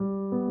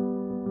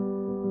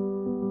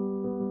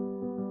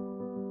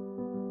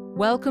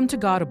Welcome to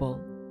Godable,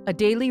 a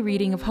daily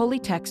reading of holy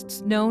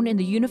texts known in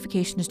the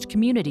Unificationist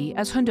community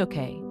as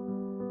Hundoke.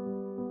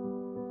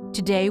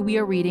 Today we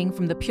are reading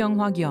from the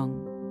Pyeonghwa Gyeong.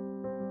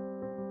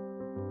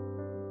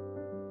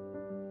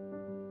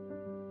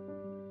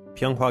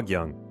 Pyeonghwa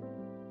Gyeong,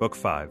 Book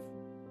 5,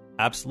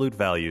 Absolute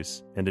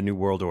Values and a New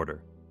World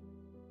Order.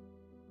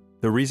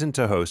 The reason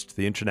to host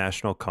the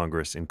International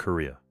Congress in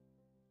Korea.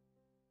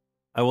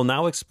 I will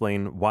now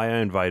explain why I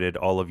invited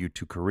all of you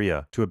to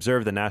Korea to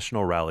observe the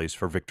national rallies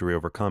for victory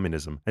over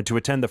communism and to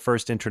attend the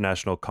first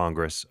International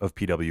Congress of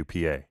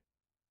PWPA.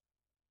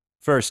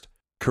 First,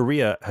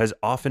 Korea has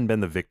often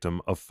been the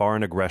victim of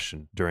foreign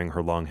aggression during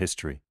her long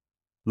history.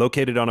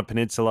 Located on a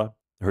peninsula,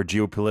 her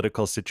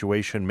geopolitical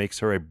situation makes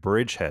her a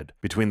bridgehead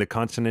between the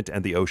continent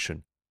and the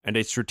ocean, and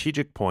a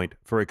strategic point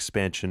for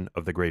expansion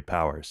of the great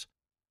powers.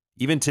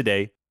 Even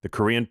today, the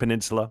Korean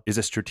peninsula is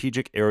a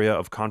strategic area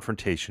of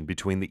confrontation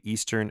between the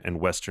Eastern and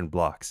Western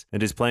blocs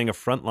and is playing a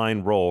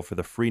frontline role for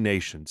the free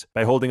nations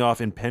by holding off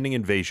impending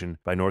invasion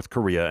by North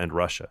Korea and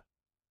Russia.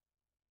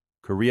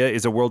 Korea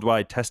is a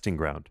worldwide testing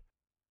ground.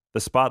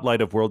 The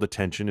spotlight of world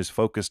attention is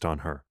focused on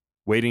her,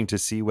 waiting to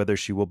see whether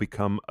she will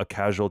become a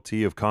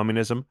casualty of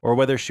communism or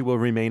whether she will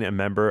remain a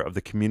member of the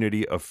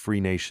community of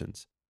free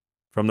nations.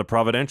 From the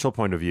providential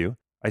point of view,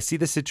 I see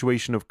the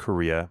situation of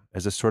Korea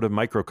as a sort of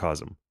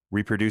microcosm,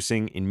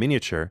 reproducing in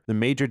miniature the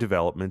major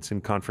developments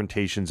and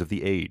confrontations of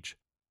the age.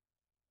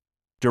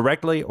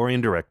 Directly or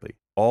indirectly,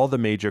 all the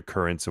major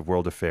currents of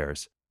world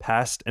affairs,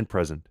 past and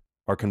present,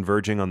 are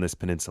converging on this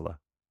peninsula.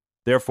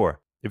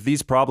 Therefore, if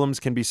these problems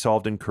can be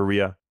solved in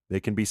Korea,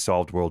 they can be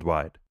solved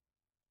worldwide.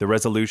 The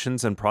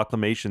resolutions and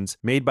proclamations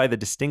made by the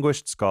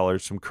distinguished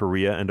scholars from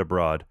Korea and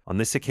abroad on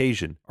this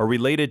occasion are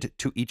related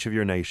to each of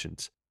your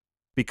nations.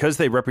 Because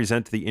they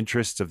represent the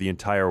interests of the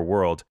entire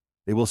world,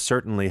 they will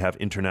certainly have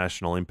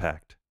international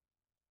impact.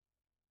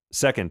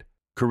 Second,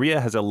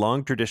 Korea has a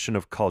long tradition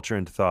of culture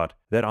and thought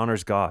that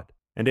honors God,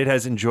 and it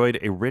has enjoyed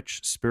a rich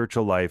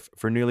spiritual life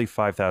for nearly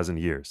 5,000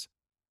 years.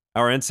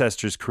 Our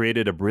ancestors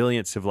created a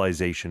brilliant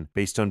civilization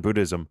based on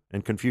Buddhism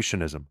and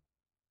Confucianism.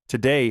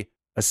 Today,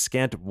 a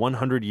scant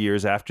 100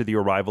 years after the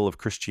arrival of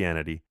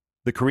Christianity,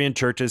 the Korean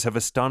churches have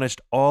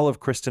astonished all of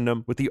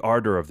Christendom with the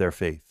ardor of their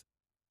faith.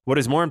 What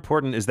is more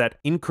important is that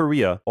in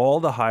Korea, all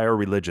the higher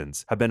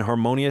religions have been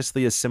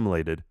harmoniously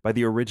assimilated by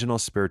the original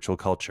spiritual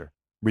culture,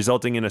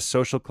 resulting in a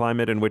social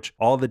climate in which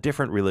all the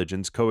different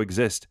religions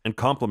coexist and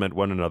complement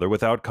one another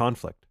without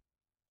conflict.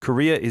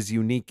 Korea is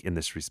unique in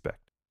this respect.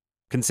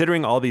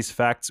 Considering all these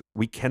facts,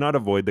 we cannot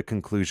avoid the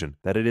conclusion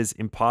that it is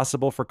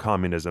impossible for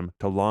communism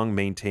to long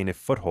maintain a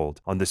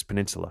foothold on this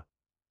peninsula.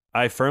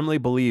 I firmly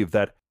believe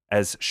that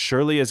as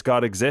surely as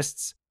God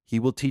exists, He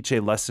will teach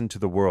a lesson to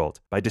the world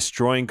by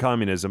destroying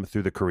communism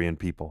through the Korean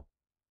people.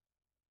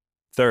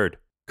 Third,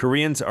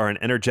 Koreans are an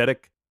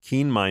energetic,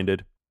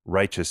 keen-minded,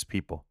 righteous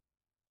people.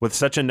 With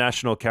such a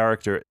national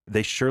character,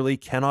 they surely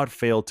cannot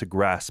fail to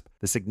grasp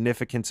the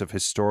significance of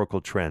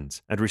historical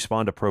trends and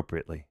respond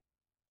appropriately.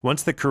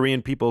 Once the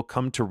Korean people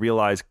come to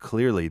realize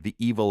clearly the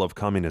evil of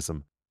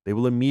communism, they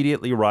will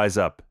immediately rise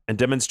up and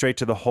demonstrate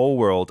to the whole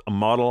world a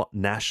model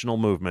national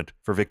movement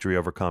for victory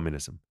over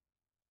communism.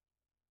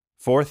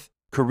 Fourth,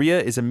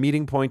 Korea is a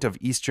meeting point of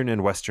Eastern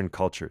and Western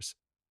cultures.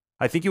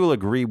 I think you will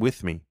agree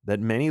with me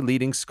that many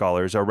leading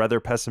scholars are rather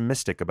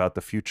pessimistic about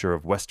the future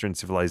of Western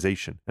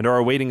civilization and are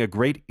awaiting a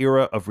great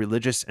era of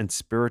religious and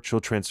spiritual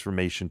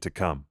transformation to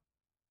come.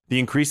 The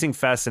increasing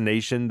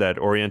fascination that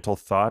Oriental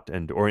thought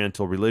and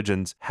Oriental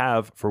religions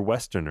have for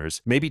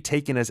Westerners may be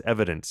taken as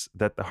evidence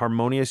that the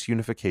harmonious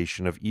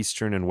unification of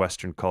Eastern and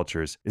Western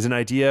cultures is an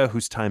idea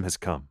whose time has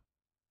come.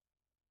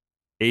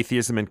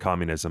 Atheism and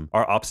communism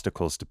are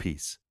obstacles to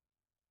peace.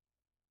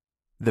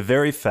 The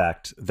very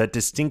fact that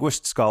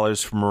distinguished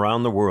scholars from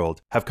around the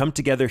world have come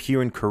together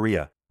here in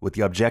Korea with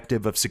the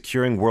objective of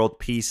securing world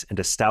peace and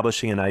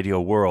establishing an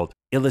ideal world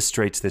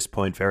illustrates this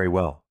point very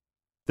well.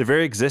 The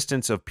very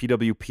existence of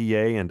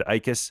PWPA and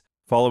ICUS,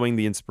 following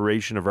the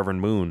inspiration of Reverend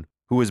Moon,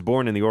 who was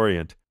born in the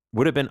Orient,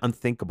 would have been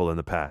unthinkable in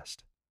the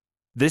past.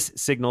 This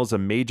signals a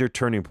major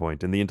turning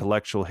point in the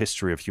intellectual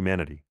history of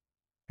humanity.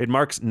 It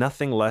marks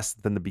nothing less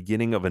than the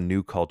beginning of a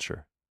new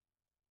culture.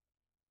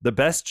 The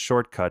best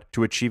shortcut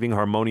to achieving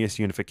harmonious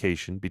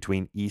unification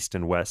between East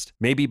and West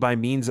may be by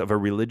means of a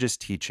religious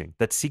teaching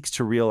that seeks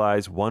to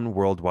realize one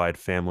worldwide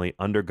family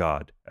under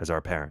God as our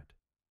parent.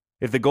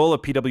 If the goal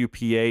of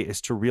PWPA is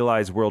to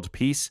realize world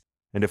peace,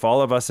 and if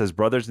all of us as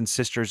brothers and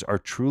sisters are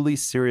truly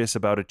serious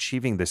about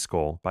achieving this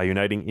goal by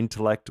uniting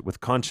intellect with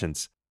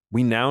conscience,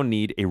 we now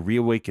need a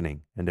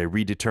reawakening and a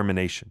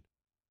redetermination.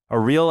 A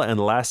real and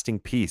lasting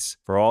peace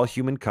for all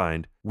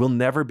humankind will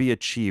never be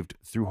achieved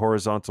through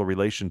horizontal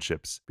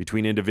relationships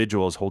between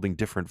individuals holding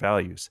different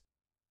values.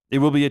 It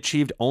will be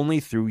achieved only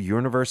through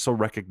universal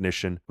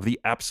recognition of the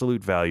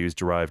absolute values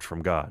derived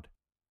from God.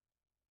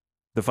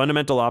 The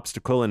fundamental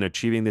obstacle in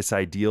achieving this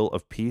ideal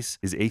of peace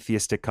is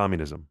atheistic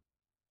communism.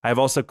 I have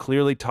also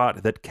clearly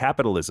taught that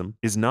capitalism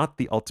is not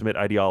the ultimate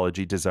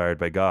ideology desired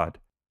by God.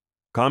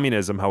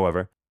 Communism,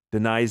 however,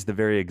 denies the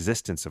very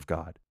existence of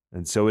God,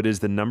 and so it is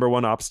the number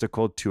one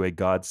obstacle to a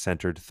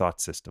God-centered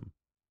thought system.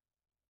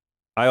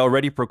 I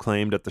already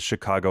proclaimed at the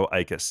Chicago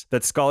ICUS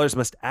that scholars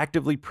must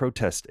actively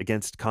protest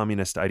against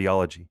communist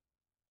ideology.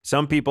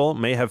 Some people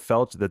may have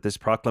felt that this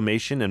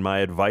proclamation and my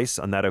advice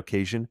on that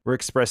occasion were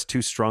expressed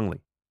too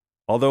strongly.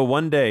 Although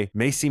one day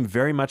may seem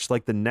very much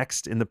like the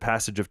next in the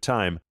passage of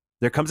time,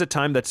 there comes a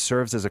time that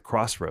serves as a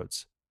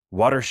crossroads,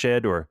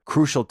 watershed or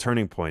crucial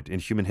turning point in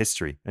human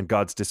history and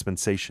God's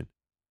dispensation.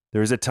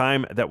 There is a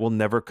time that will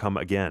never come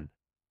again.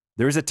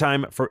 There is a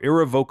time for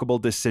irrevocable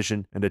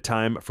decision and a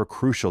time for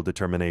crucial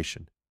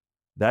determination.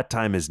 That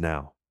time is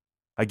now.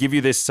 I give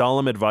you this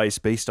solemn advice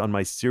based on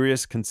my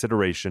serious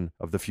consideration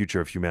of the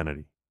future of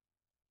humanity.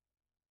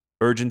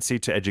 Urgency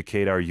to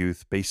educate our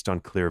youth based on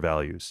clear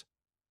values.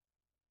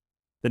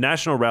 The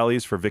national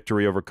rallies for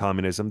victory over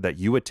communism that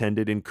you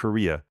attended in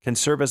Korea can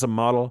serve as a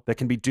model that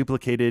can be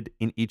duplicated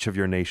in each of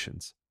your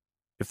nations.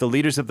 If the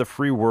leaders of the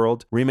free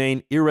world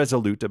remain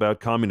irresolute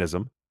about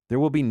communism, there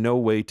will be no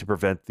way to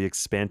prevent the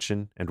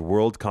expansion and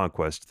world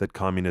conquest that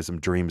communism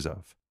dreams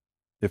of.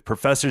 If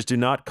professors do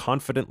not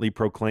confidently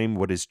proclaim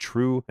what is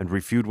true and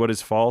refute what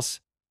is false,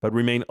 but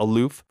remain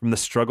aloof from the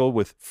struggle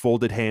with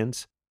folded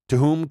hands, to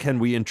whom can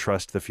we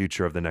entrust the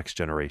future of the next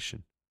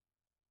generation?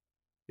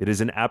 It is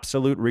an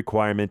absolute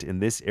requirement in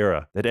this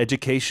era that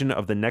education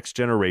of the next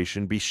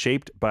generation be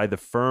shaped by the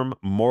firm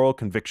moral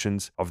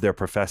convictions of their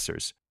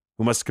professors,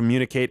 who must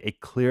communicate a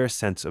clear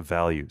sense of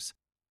values.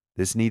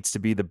 This needs to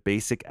be the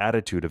basic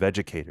attitude of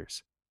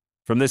educators.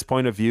 From this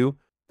point of view,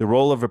 the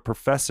role of a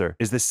professor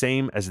is the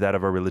same as that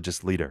of a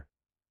religious leader.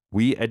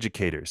 We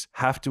educators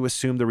have to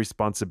assume the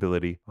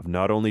responsibility of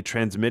not only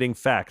transmitting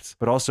facts,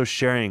 but also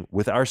sharing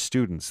with our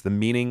students the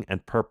meaning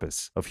and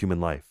purpose of human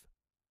life.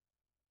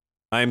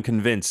 I am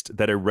convinced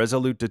that a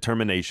resolute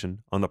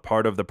determination on the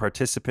part of the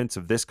participants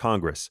of this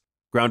Congress,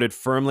 grounded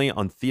firmly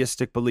on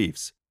theistic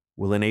beliefs,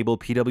 will enable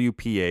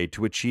PWPA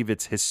to achieve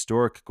its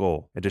historic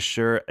goal and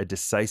assure a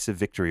decisive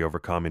victory over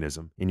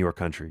communism in your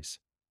countries.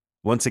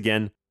 Once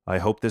again, I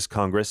hope this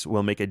Congress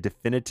will make a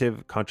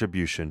definitive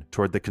contribution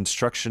toward the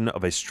construction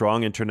of a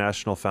strong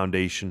international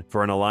foundation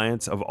for an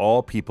alliance of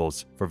all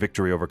peoples for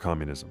victory over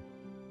communism.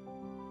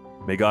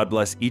 May God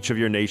bless each of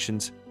your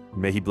nations, and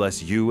may He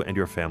bless you and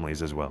your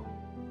families as well.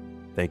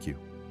 Thank you.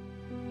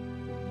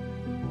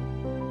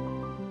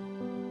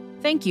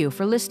 Thank you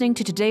for listening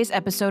to today's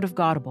episode of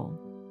Godable.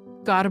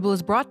 Godable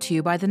is brought to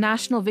you by the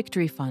National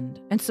Victory Fund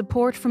and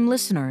support from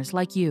listeners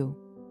like you.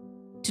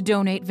 To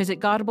donate, visit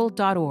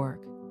godable.org.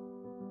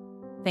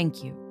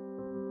 Thank you.